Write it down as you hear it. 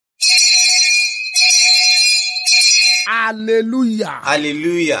Hallelujah.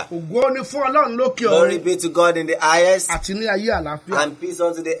 Hallelujah. Ògo ni fún Ọlọ́run lókè Glory ọ̀run be to God in the highest àti ní ayé àlàáfíà. and peace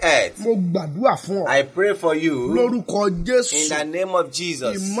unto the earth. Mo gbàdúrà fún ọ I pray for you lórúkọ in Jésù. the name of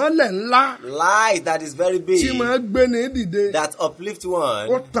Jesus. Ìmọ́lẹ̀ ńlá Light that is very tí máa big, gbé ní dìde that uplift ó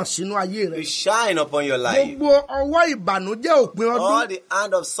one, tàn sínú ayé to rẹ. shine upon your life. Gbogbo ọwọ́ ìbànújẹ́ òpin All ọdún. the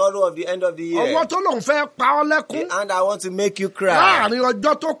hand of sorrow of the end of the year, Ọwọ́ tó lòun fẹ́ pa ọ́ the lẹ́kún hand I want to make you cry láàrin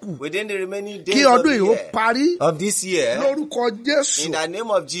ọjọ́ tó kù within the remaining kí days of ọdún the yìí ó year, parí of this year, lórúkọ Jésù. in the name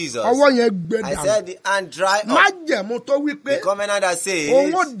of Jesus. Ọwọ́ yẹn gbẹ I dànù. said the hand dry up. Májẹ̀mú tó wí pé The covenant that says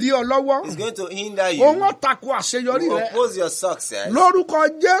òun ó di ọ lọ́wọ́, is going to hinder òun ó you, tako àṣeyọrí to rẹ oppose your success.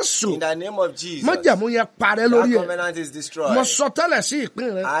 lórúkọ Jésù. In the name of Jesus, Májẹ̀mú yẹn parẹ́ lórí that ẹ̀. covenant is Mo destroyed. sọ tẹ́lẹ̀ sí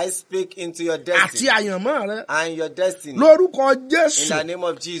ìpín rẹ I speak into your àti destiny àyànmọ́ rẹ and your destiny. lórúkọ In Jésù. the name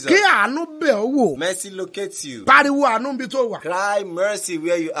of Jesus, Kí àánú bẹ̀ ọ́ wò. mercy locates you. Pariwo àánú bí tó wà. Cry mercy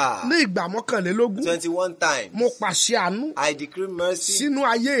where you are. Ní ìgbà mọ́kànlélógún, 21 times. mo pàṣẹ àánú I decree mercy sínú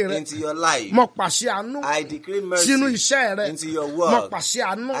ayé rẹ. into your life. Mo pàṣẹ àánú I decree mercy sínú iṣẹ́ rẹ. into your Mo work. pàṣẹ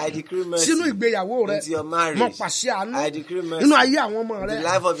àánú I decree mercy sínú ìgbéyàwó rẹ. into your marriage. Mo pàṣẹ àánú I decree mercy nínú ayé àwọn ọmọ the rẹ.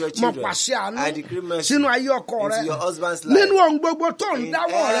 life of your Mo children. pàṣẹ àánú I decree mercy sínú ayé ọkọ into rẹ. your husband's life. Nínú ohun gbogbo tó ń In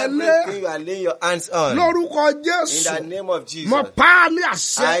dáwọ́ rẹ lé everything you are laying your hands on. lórúkọ In Jésù. the name of Jesus, Mo pa á ní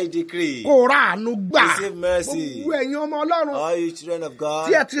àṣẹ I decree, kó ra àánú gbà. receive mercy. Gbogbo ẹ̀yin ọmọ Ọlọ́run All you children of God,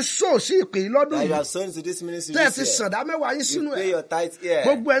 tí ẹ ti sọ sí ìpè yìí lọ́dún that you yìí, have sown into this ministry tẹ́ ẹ ti this year, sàndá mẹ́wàá yín sínú you pay ẹ̀. your tithe here.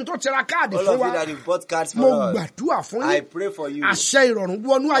 Gbogbo ẹni tó ti ra káàdì All fún of wa, you that have bought cards mo for us, gbàdúrà fún I yín. pray for you. Àṣẹ ìrọ̀rùn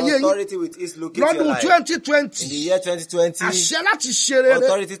wọnú ayé yín Authority with ease locate your lọ́dún life. 2020. In the year 2020, Àṣẹ láti ṣe rere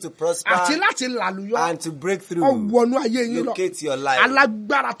authority to prosper àti láti làlùyọ and to break through ọwọ́nú ayé yín lọ. locate your life.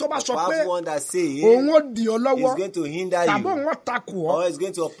 Alágbára tó bá sọ pé Powerful one that says òun ó dì ọ is lọ́wọ́ going to hinder tàbí you òun ó takò or ọ́ is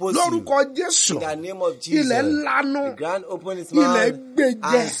going to oppose you. lórúkọ Jésù. In the name of Jesus, Ilẹ̀ lanu, the ground open its ilẹ̀ mouth gbèjẹ.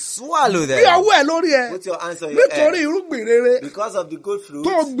 and swallow Bí them. ọwọ́ ẹ̀ lórí ẹ̀ Put your hands on your nítorí head. irúgbìn rere Because of the good fruit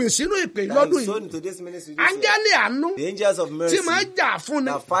tó gbè sínú ìpè that lọ́dún is sown yìí. into this ministry this year, Áńgẹ́lì àánú the angels of mercy tí máa ń jà fún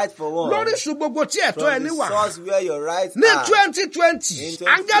ni that fight for one lóríṣun gbogbo tí ẹ̀tọ́ from ẹni the wà. source where your rights Ní are. 2020, In 2020,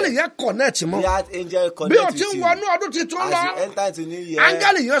 áńgẹ́lì yẹn connect mọ́. That angel Bí o connect ti with ń you. wọnú ọdún tuntun As you lọ, enter into new year,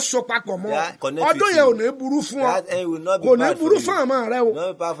 áńgẹ́lì yẹn so papọ̀ mọ́. Yeah, connect Ọdún with yẹn ò you. ní burú fún ọ. that end will not be Kò ní bad for burú you. fún ọmọ rẹ o. Not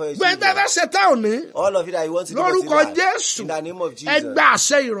be bad for your Gbẹ̀ntẹ́ children. fẹ́ ṣe tá ò ní. All of it that you want to do Lórúkọ for Jésù, in the name of ẹ Jesus, gba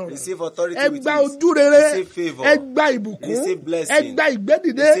àṣẹ ìrọ̀rùn. receive authority Ẹ with gba ease. ojú rere. Receive favor. Ẹ gba ìbùkún. Receive blessing. Ẹ gba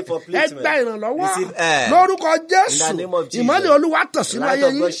ìgbédìde. Receive Ẹ upliftment. gba ìrànlọ́wọ́. Receive air. Lórúkọ In the Jésù, name of Jesus, ìmọ́lẹ̀ Olúwa tàn sínú light ayé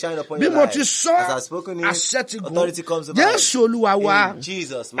of God shine yín. upon Bí your mo life. ti sọ, As I've spoken it, àṣẹ ti gùn. authority comes about. Jésù Olúwa wa. In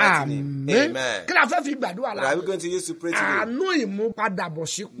Jesus' mighty name. Àmín. Amen. Kí la fẹ́ fi gbàdúrà What are we la? going to use to pray today? Àánú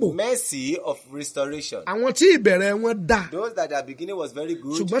ìmúpadàbọ̀sípò. Mercy of restoration. Àwọn tí ìbẹ̀rẹ̀ wọn dá. Those that their beginning was very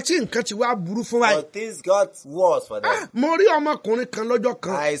good, Ṣùgbọ́n tí nǹkan ti wá burú fún wa yìí. but things got worse for them. Mo rí ọmọkùnrin kan lọ́jọ́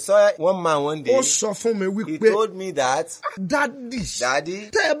kan. I saw one man one day. Ó sọ fún mi He wípé, told me that, Dádì, Daddy,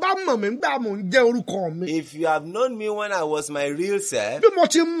 tẹ́ ẹ bá mọ̀ mí nígbà mò ń jẹ́ orúkọ mi. if you have known me when I was my real self, Bí mo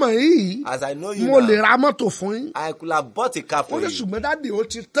ti mọ̀ yìí, as I know you mo lè now, ra mọ́tò fún yín. I could have bought a car Ó for ní you. ṣùgbọ́n dádì ó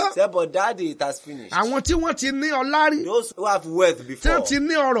ti tán. Say, but Daddy, it has finished. Àwọn tí wọ́n ti ní ọlá rí, Those who have wealth tí before, wọ́n ti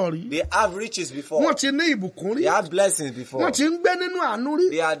ní ọrọ̀ rí, they have riches before, wọ́n ti ní ìbùkún rí, they have blessings before, wọ́n ti ń gbé nínú àánú rí.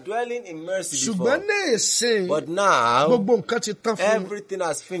 they are dwelling in mercy Ṣùgbọ́n before. ní ìsìn, But now, gbogbo nǹkan ti tán fún wọn. everything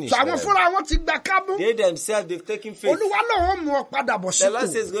has finished. So àwọn for them. fúnra wọn ti gba kábú. They themselves, they've taken faith. Olúwa lòun mú ọ padà bọ̀ The Lord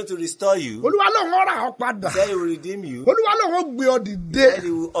sípò. says He's going to restore you. Olúwa lòun rà ọ padà. Say He will redeem you. Olúwa lòun gbé ọ dìde. And He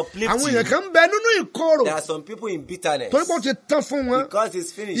will uplift Àwọn you. èèyàn kan ń bẹ nínú ìkorò. There are some people in bitterness Torí pé ó ti tán fún wọn. because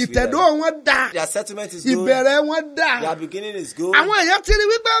it's finished with Ìtẹ̀dó them. wọn dá. Their settlement is good. Ìbẹ̀rẹ̀ wọn dá. Their beginning is good. Àwọn èèyàn ti rí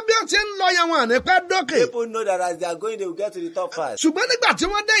wípé bí ó ti ń lọ yẹn wọn ní pẹ́ dókè. People know that as they are going, they will get to the top fast. Ṣùgbọ́n nígbà tí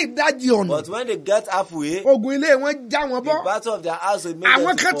wọ́n dé ìdajì ọ̀nà, But when they get halfway, ogun ilé wọn já wọn the bọ́. battle of their house will make Àwọn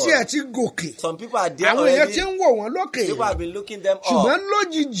them kan to tiẹ̀ fall. ti gòkè. Some people are there Àwọn èèyàn already. ti ń wò wọ́n lókè. People have been looking them Ṣùgbọ́n up.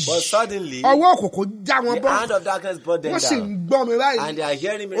 lójijì, But suddenly, ọwọ́ òkùnkùn já wọn the bọ́. hand of darkness brought them Wọ́n sì ń down. gbọ́ mi And báyìí. they are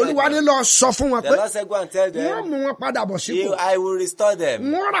hearing me right Olúwa ní now. lọ sọ fún wọn The pé Lord said, go and tell wọ́n them, mú wọn padà bọ̀ sípò. I will restore them.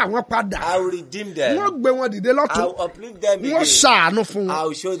 Wọ́n rà wọ́n padà. I will redeem Wọ́n them. gbé wọn dìde I lọ́tún. will uplift them Wọ́n again. ṣàánú fún I wọn.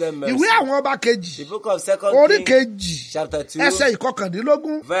 will show them mercy. Ìwé àwọn ọba The kejì, book of Second orí Kings, kejì, chapter 2, ẹsẹ̀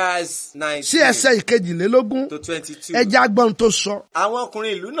ìkọkàndínlógún verse sí 19 ẹsẹ̀ ìkejìlélógún. to 22. Ẹja gbọ́n tó sọ. Àwọn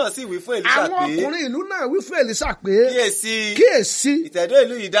ọkùnrin ìlú náà sì wí fún Èlíṣà Àwọn pé, ọkùnrin ìlú náà wí fún Èlíṣà pé kíyèsí, kíyèsí ìtẹ̀dó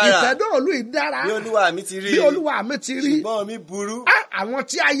ìlú yìí dára, ìtẹ̀dó òlu yìí dára bí Olúwa mi ti rí, bí Olúwa mi ti rí. ṣùgbọ́n mi burú. Àwọn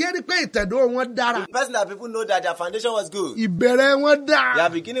tí ayé rí pé ìtẹ̀dó wọn dára, The person that people know that their foundation was good, ìbẹ̀rẹ̀ wọn dára. their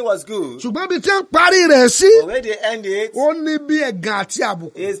beginning was good, Ṣùgbọ́n bí tí ń parí rẹ̀ sí, but when they end it, ó ní bí ẹ̀gàn àti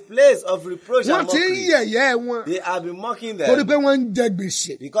àbùkù. is place of reproach Wọ́n and ti ń mockery. yẹ̀yẹ́ wọn They have been mocking torí them pé wọ́n ń jẹ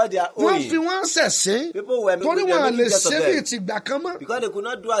gbèsè. because they are Wọ́n fi owing. wọ́n ṣẹ̀sín People were torí making, they wọn were lè making jest ṣe of bí them ìtìgbà kan mọ́. because they could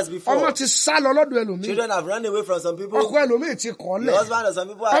not do as Ọmọ before. ti sá lọ lọ́dọ̀ ẹlòmíì. Children husband have run away from some people. ọkọ ẹlòmíì ti The kọ́lẹ̀. husband of some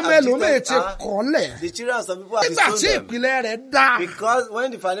people have ọmọ ẹlòmíì ti cheated. kọ́lẹ̀. The children of some people have nígbà tí disowned them. ìpìlẹ̀ rẹ̀ dá. Because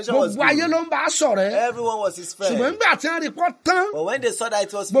when the foundation was gbogbo ayé good, ló ń bá a sọ̀rẹ́. everyone was his ṣùgbọ́n friend. nígbà tí wọ́n rí kọ́ tán. But when they saw that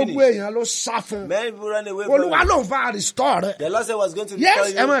it was gbogbo finished, èèyàn ló sá fún un. many people ran away from olúwa him. ló ń fa restore rẹ̀. The Lord said was going to yes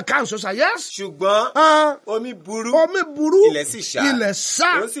restore ẹ you. mọ̀ ká ń sọ́sà yes. Ṣùgbọ́n omi burú. omi burú. Ilẹ̀ sì ṣá. ilẹ̀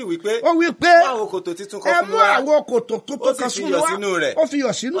sá. Ó sì wí pé, ó wí pé mú àwọn kòtò títún kan ẹ fún mi mú wá. àwọn kòtò tó Ó kan sì sínú fi iyọ̀ wa. sínú rẹ̀. ó fi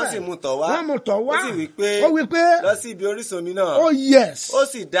iyọ̀ sínú Wọ́n ẹ̀. sì mú tọ̀ wá. wọ́n mú tọ̀ wá. Ó sì wí pé, ó wí pé lọ sí ibi orísun omi náà. oh yes. Ó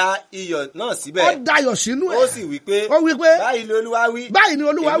sì da iyọ̀ náà ó síbẹ̀. dayọ̀ sínú ẹ̀. Ó sì wí pé, ó wí pé báyìí ni Olúwa wí. báyìí ni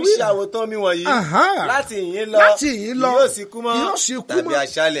olúwa Èmi wí. ṣe àwòtán mi wọ̀nyí. Aha. Láti ìyín lọ. láti yìí lọ Kì yóò sì kú mọ́. yóò sì kú Tàbí mọ́.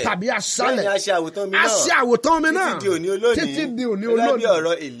 aṣálẹ̀. tàbí Bẹ́ẹ̀ ni aṣálẹ̀. a ṣe àwòtán mi a náà. ṣe àwòtán mi náà. Títí di òní olónìí. títí di òní Gẹ́gẹ́ olónìí. bí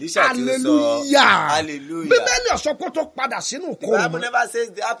ọ̀rọ̀ Èlíṣà tí ó sọ. hallelujah. Hallelujah. bíbélì ọ̀sọ́ kó tó padà sínú The kòrò Bible mọ́. never says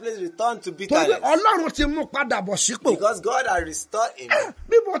that place returned to torí bitterness. ọlọ́run ti mú padà bọ̀ sípò. Because God has restored him.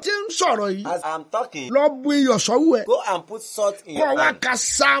 bí mo ti ń sọ̀rọ̀ yìí As I'm talking, lọ bu iyọ̀ sọ́wọ́ ẹ̀. go and put salt in kọ́ your wa hand ka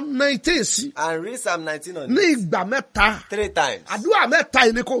psalm 19 sí. and read Psalm 19 on ní it ìgbà mẹ́ta. 3 times. àdúrà mẹ́ta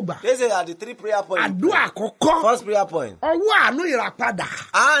yìí ni kò gbà. These are the 3 prayer points. àdúrà àkọ́kọ́. First prayer point. ọwọ́ àánú ìràpadà.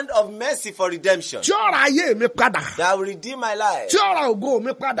 Hand of mercy for redemption. tí ó ra ayé mi padà. That will redeem my life. tí ó ra ògo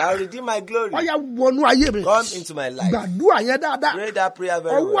mi padà. That will redeem my glory. ó yá wọnú ayé mi. Come into my life. gbàdúrà yẹn dáadáa. Pray that prayer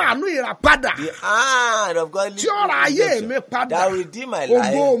very ọwọ́ well. àánú ìràpadà. The hand of godly tí ó ra ayé mi redemption. padà. That will redeem my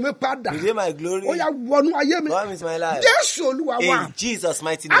ògo life. mi padà. Redeem my glory. ó yá wọnú ayé mi. Come into my life. jésù olúwa wa. In Jesus'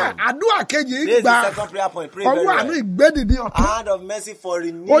 mighty name. àdúrà kejì This is gbà. the second prayer point. Pray very ọwọ́ àánú well. ìgbédìdí ọ̀tún. Hand of mercy for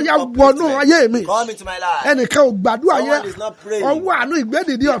renewed ó yá wọnú ayé mi. Come into my life. ẹnìkan ò gbàdúrà Someone yẹn. is not praying. ọwọ́ àánú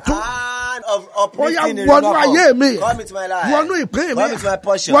ìgbédìdí ọ̀tún. Hand of ó uplifting yá and wọnú ayé renewal. mi. Come into my life. wọnú ìpín mi. Come into my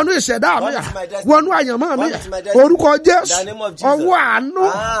portion. wọnú ìṣẹ̀dá mi. Come into my destiny. wọnú àyànmọ́ mi. Come into my destiny. orúkọ In the jésù. name of Jesus. ọwọ́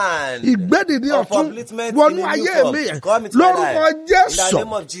àánú Hand ìgbédìdí of ọ̀tún. upliftment wọnú in a new ayé form. mi. Come into my lórúkọ life. In the jésù.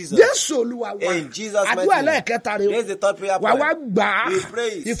 name of Jesus. jésù olúwa wa. In Jesus' mighty àdúrà name. ẹlẹ́ẹ̀kẹta rẹ This is the third prayer wà wá point. gbà á. We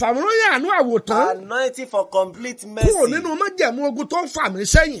praise. ìfàmúlòyìn àánú àwòtán. Anointing for complete kúrò mercy. nínú májẹ̀mú ogun tó ń fà mí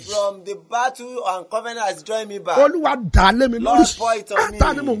sẹ́yìn. From the battle and covenant has joined me back. olúwa dà á lé mi Lord, lórí. pour it on me.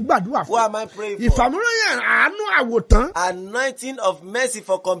 ta ni mò ń gbàdúrà Who fún. am I praying for? ìfàmúlòyìn àánú àwòtán. Anointing of mercy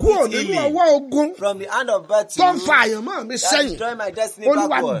for kúrò complete nínú healing. ọwọ́ ogun From the hand of battle. tó ń fa àyànmọ́ mi That sẹ́yìn. destroy my destiny olúwa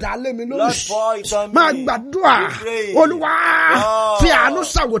backward. dà á lé mi Lord, lórí. pour it on máa me. gbàdúrà. We pray. olúwa Lord. fi àánú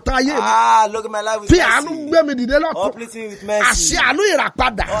ṣàwòtán ayé mi. Look at my life with fi mercy. àánú gbé mi dìde lọ́tọ̀. Uplift me with mercy. àṣẹ àánú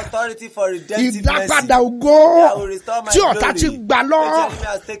ìràpadà. Authority for redemptive ìdápadà mercy. ògo That will restore my tí ọ̀tá glory. ti gbà lọ. Which enemy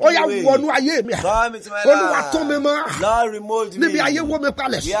has taken ó yá away. wọnú ayé mi. Come into my olúwa life. tó mi mọ́. Lord, remold me. níbi ayé wó mi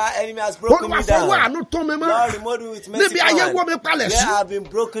palẹ̀ sí. Where enemy has broken olúwa me fọwọ́ down. àánú tó mi mọ́. Lord, remold me with mercy. níbi ayé wó mi palẹ̀ Where sí. I have been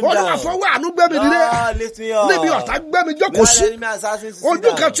broken olúwa down. fọwọ́ àánú gbé mi dìde. Lord, lift me up. níbi ọ̀tá gbé mi jókòó Where sí. the enemy has asked me to sit ojú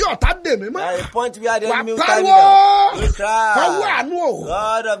down. kan tí ọ̀tá dè mí mọ́. At the point where the wà enemy will tie me pariwo. down. We cry. fọwọ́ àánú o.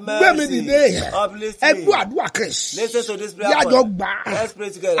 God of gbé mi mercy. dìde. Uplift me. ẹgbẹ́ àdúrà kẹsì. Listen to this prayer yájọ point. gbà á. Let's pray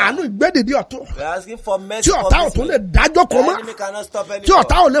together. àánú ìgbédìdí ọ̀tún. We are asking for mercy. tí ọ̀tá ò tún lè dájọ́ kó The mọ́. enemy cannot stop anymore. tí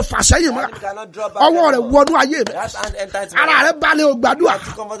ọ̀tá ò lè fà sẹ́yìn The mọ́. enemy cannot drop back ọwọ́ rẹ̀ anymore. wọnú ayé mi. That hand enter into my ara life. rẹ̀ balẹ̀ o gbàdúrà. You are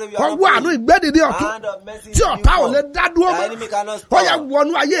too comfortable, you are ọwọ́ not àánú praying. ìgbédìdí ọ̀tún. Hand of mercy tí in ọ̀tá ò you lè form. dá dúró The mọ́. enemy cannot stop. ó yá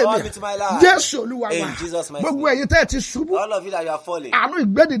wọnú ayé mi. Come into my life. jésù olúwa wa. In Jesus' mighty gbogbo name. ẹ̀yin tẹ́ ẹ ti ṣubú. All of you that you are falling. àánú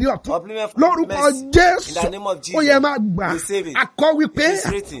ìgbédìdí ọ̀tún. Uplift lórúkọ mercy. jésù. In the name of Jesus. ó yẹ máa gbà. Receive it. akọ wípé It is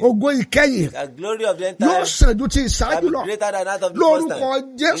written. ògo ìkẹyìn The glory of the end yóò time sàn ju ti shall ìṣáájú be lọ. greater than that of the first lórúkọ time.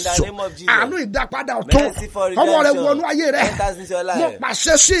 In the jésù. name of Jesus. àánú ìdápadà ọ̀tún. Mercy for ọwọ́ rẹ̀ redemption. wọnú ayé rẹ̀. Enters into your mo life.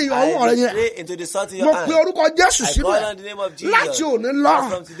 pàṣẹ sí ọwọ́ I rẹ̀ yẹn. pray into the salt in mo your pe hand. orúkọ jésù I sínú call ẹ̀. on the name of Jesus. láti òní lọ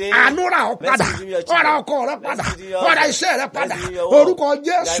As from today, àánú rà ọ́ padà mercy to your children. ọ̀rà ọkọ rẹ padà Mercy to your ọ̀rà husband. iṣẹ́ rẹ padà Mercy to your work. orúkọ In the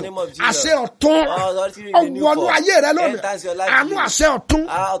jésù name of Jesus. àṣẹ ọ̀tún Authority in the new ọ̀wọ́nú form. ayé rẹ lónìí Enters your life àánú today. àṣẹ ọ̀tún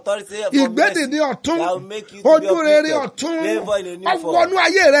Our authority for ìgbédìdí mercy ọ̀tún that will make you to be ojú rere uplifted. ọ̀tún Favor in a new form. ọ̀wọ́nú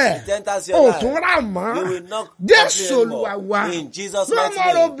ayé rẹ It enters your life. òtún rà mọ́ You will not jésù complain olúwa anymore. wa In Jesus' no mighty more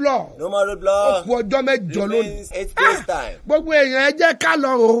name. roadblock No more roadblock. òkú ọjọ́ mẹ́jọ lónìí Remains 8 days time. gbogbo èèyàn ẹ jẹ́ ká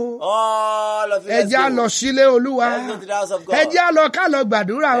lọ o All of you, ẹ let's jẹ́ á go. lọ sílé olúwa Let's go to the house of God. ẹ jẹ́ á lọ ká lọ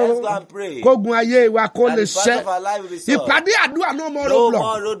gbàdúrà o Let's go and pray. kógun ayé wa kó And lè the part ṣẹ of our life will be solved. ìpàdé àdúrà no more No roadblock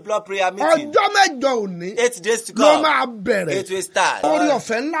more roadblock prayer meeting. ọjọ́ mẹ́jọ òní 8 days to ló come. máa bẹ̀rẹ̀ It will start. orí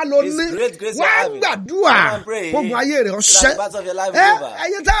ọ̀fẹ́ ńlá ló It's ní great grace wá you're having. gbàdúrà Come and pray. kógun ayé rẹ̀ So ọ̀ṣẹ́ that the part of your life is over.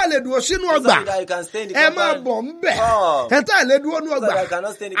 ẹ̀yin tá a lè dúró sínú So ọgbà that you can stay in the ẹ máa compound. bọ̀ ń bẹ̀ Come. ẹ tá a lè dúró ní ọgbà that I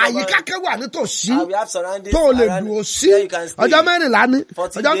cannot stay in the compound. àyíká kẹwàá nítòsí And we have surroundings tó o lè around dúró sí where you can stay. ọjọ́ mẹ́rìnlá ní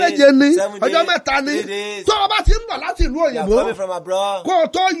 14 ọjọ́ days, méje ní 7 ọjọ́ days, mẹ́ta ní 3 days. tó o bá ti ń bọ̀ láti ìlú You are òyìnbó coming from abroad. kó o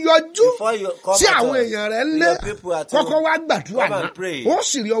tó yọ yọjú Before you come sí at àwọn all, èèyàn rẹ̀ to lé your people at home, kọ́kọ́ wá gbàdúrà come and náà pray. ó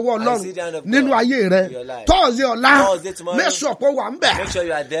sì rí ọwọ́ And Ọlọ́run see the hand of nínú God ayé rẹ̀ in your life. tọ́ọ̀sì ọ̀la Thursday tomorrow, mẹ́sàn-án pé wà ń bẹ̀ make sure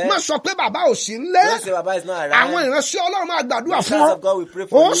you are there. má sọ pé bàbá ò sí ń lé Don't say Baba is not àwọn around. ìránṣẹ́ Ọlọ́run máa gbàdúrà The fún sons ọ of God will pray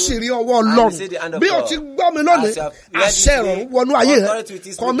for ó you. sì rí ọwọ́ And Ọlọ́run you see the hand of bí o God. ti gbọ́ mi lónìí As you have heard àṣẹ this ìrọ̀rùn day, wọnú ayé rẹ̀ authority will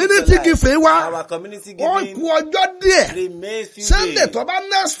speak community into your giving wa Our community ó giving kù ọjọ́ díẹ̀ remains few Sunday days. tó bá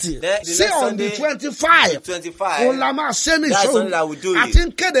next The sí next on the Sunday, 25 25. òun la máa ṣe ní That's ìṣòro Sunday that we do it. àti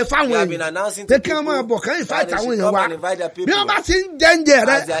ń kéde We fáwọn have been èèyàn announcing pé to kí wọ́n máa bọ̀ kán that invite they àwọn should èèyàn come wa and invite their bí people. wọ́n bá ti ń jẹ́ǹjẹ́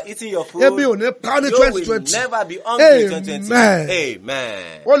rẹ As they are eating your food, ebi ò ní pa ní you 2020 will never be hungry in 2020. Amen.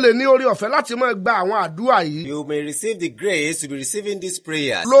 Amen. o lè ní orí ọ̀fẹ́ láti máa gba àwọn àdúrà yìí You may receive the grace to be receiving these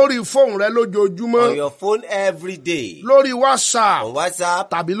prayers lórí fóònù rẹ on lójoojúmọ́ your phone every day, lórí WhatsApp on WhatsApp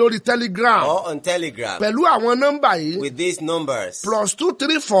tàbí lórí Telegram or on Telegram pẹ̀lú àwọn nọ́mbà yìí with these numbers.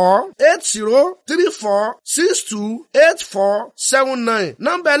 +234 8034 62 8479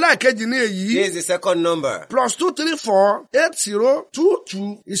 nọ́mbà ẹlẹ́ẹ̀kejì ní èyí Here is the second number. +234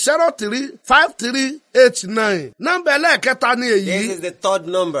 8022 03 5389 nọ́mbà ẹlẹ́ẹ̀kẹta ní This èyí is the third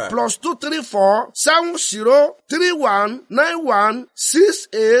number. +234 70 31 91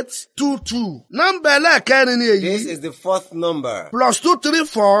 6822 nọ́mbà ẹlẹ́ẹ̀kẹrin ní èyí This is the fourth number.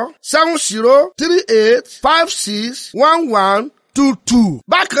 +234 70 38 56 11 22.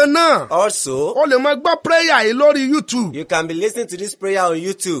 Bákan náà, Also, o lè máa gbọ́ prayer yìí lórí YouTube you can be listening to this prayer on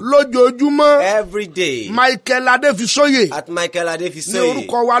YouTube lójoojúmọ́. every day Michael Adéfisóyè at Michael ní Adefisoye.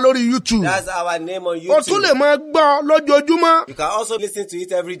 orúkọ wa lórí YouTube. That's our name on O tún lè YouTube. máa gbọ́ lójoojúmọ́ You can also listen to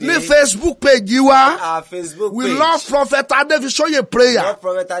it every day ní Facebook page wa. our Facebook We page. love Prophet Adéfisóyè prayer. Love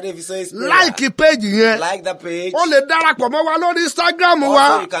Prophet Adefisoye's prayer. Láìkì page yẹn. Like the page. O lè darapọ̀ mọ́ wa lórí Instagram Also,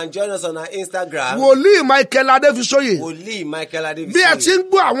 wa. you can join us on our Instagram. Wòlíì Michael Adéfisóyè. Wòlíì Michael Bí ẹ ti Adefisoye. ń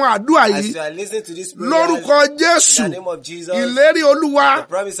gbọ́ àwọn àdúrà As yìí you are listening to this prayer, lórúkọ in Jésù, the name of Jesus, ìlérí Olúwa the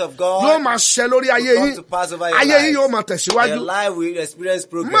promise of God yóò máa ṣẹ lórí ayé will come yín. to pass over your Ayé yín life. yóò máa And tẹ̀síwájú. your life will experience Má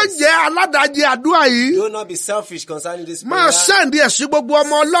progress. jẹ́ aládàájẹ́ àdúrà yìí. Do not be selfish concerning this Máa prayer. sẹ́ǹdì ẹ̀ sí gbogbo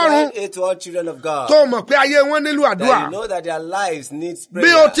ọmọ Ọlọ́run Send it to all children of God. tó mọ̀ pé ayé wọn nílò That àdúrà. you know that their lives need Bí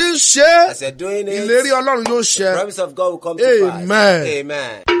prayer. o ti ń ṣe é, As you're doing it, ìlérí Ọlọ́run yóò the ṣẹ. promise of God will come to Amen. pass.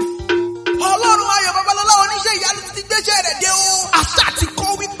 Amen. Ọlọ́run ayọ̀ babalọ́lá oníṣẹ́ ìyanu ti gbéṣẹ́ rẹ̀ dé o. Àṣà ti kọ́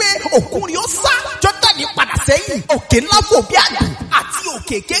wípé òkun ni ó sá. Jọ́dánì padà sẹ́yìn. Òkè ńlá fò bí àgbò àti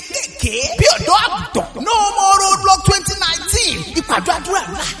òkè kéékèèké bí ọ̀dọ́ àgùntàn. No more roadblock 2019. Ìpàdé àdúrà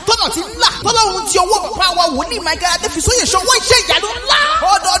ńlá. Tọ́nà ti ńlá. Tọ́lọ́run ti ọwọ́ bàbá wa wòlíì Michael Adéfisóyè ṣọwọ́ iṣẹ́ ìyanu ńlá.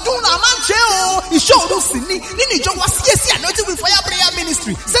 Ọdọọdún là máa ń ṣe o. Iṣẹ́ òru sì ni nínú ìjọ wa CAC Anointing with Fire Prayer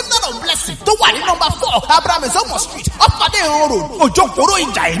Ministry Center of Blessing tó wà ní nọ́mbà 4 Abraham Ezomo Street Ọ̀pàdé Road Òjòkòrò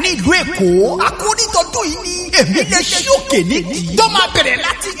Ìjàyè ní ìlú Èkó. Àkórí tọdún yìí ni èmi lè ṣí òkè nídìí. Tó máa bẹ̀rẹ̀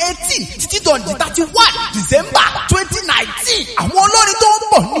láti 18 títí dọ̀ndì 31 December 2019. Àwọn olórin tó ń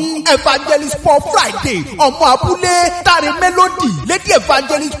bọ̀ ní Evangelist Paul Friday, ọmọ abúlé, Tari Melody, Lady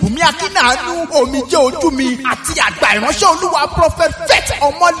Evangelist Bùnmi Akínàánú, Omijé ojú mi, àti àgbà ìránṣẹ́ Olúwa Prophet Faith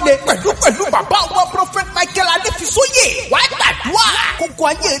Ọmọlé pẹ̀lú bàbá ọmọ Prophet Michael Adéfisóyè. Wàá gbàdúrà kókó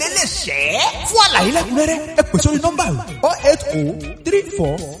ayé rẹ lè ṣẹ́. Fún àlàyé lẹ́kùnrẹ́rẹ́, ẹ pè sórí nọ́mbà yìí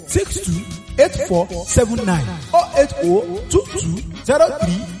 08034628479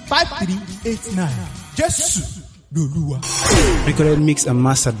 08022035389. Jésù lolúwa. Recorded mix and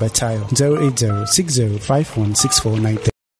mastered by Tayo 08060516493.